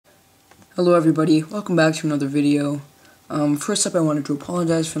Hello everybody, welcome back to another video. First up I wanted to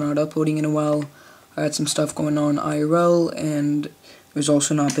apologize for not uploading in a while. I had some stuff going on IRL and there's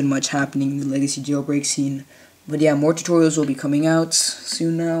also not been much happening in the legacy jailbreak scene. But yeah, more tutorials will be coming out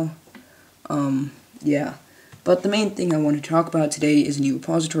soon now. Yeah. But the main thing I want to talk about today is a new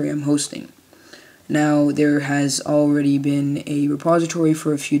repository I'm hosting. Now, there has already been a repository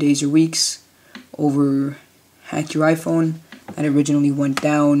for a few days or weeks over HackYouriPhone that originally went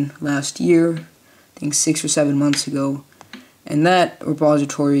down last year, I think 6 or 7 months ago. And that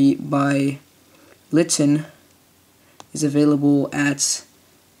repository by Lytton is available at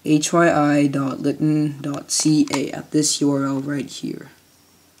hyi.lytton.ca at this URL right here.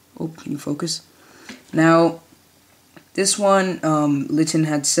 Oh, can you focus? Now, this one, Lytton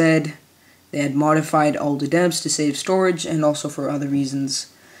had said they had modified all the devs to save storage and also for other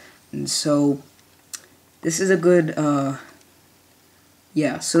reasons. And so, this is a good,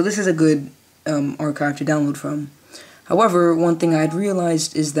 this is a good archive to download from. However, one thing I had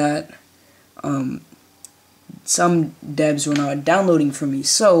realized is that some devs were not downloading for me.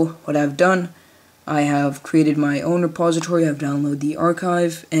 So, what I've done, I have created my own repository, I've downloaded the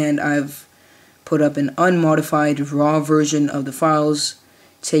archive, and I've put up an unmodified raw version of the files,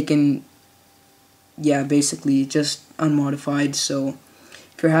 basically just unmodified. So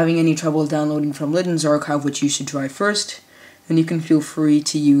if you're having any trouble downloading from Lytton's archive, which you should try first, then you can feel free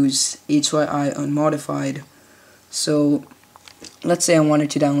to use HYI unmodified. So let's say I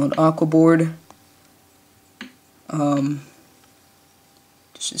wanted to download Aquaboard.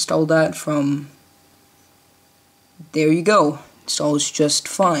 Just install that from, there you go, installs just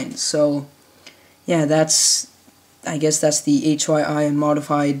fine. So yeah, I guess that's the HYI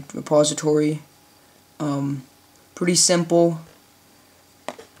unmodified repository. Pretty simple.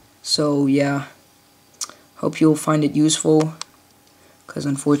 So yeah, hope you'll find it useful, because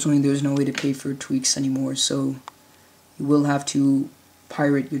unfortunately there's no way to pay for tweaks anymore, so you will have to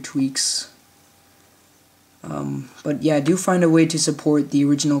pirate your tweaks. But yeah, do find a way to support the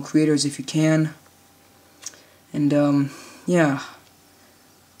original creators if you can. And yeah,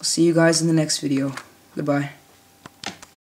 I'll see you guys in the next video. Goodbye.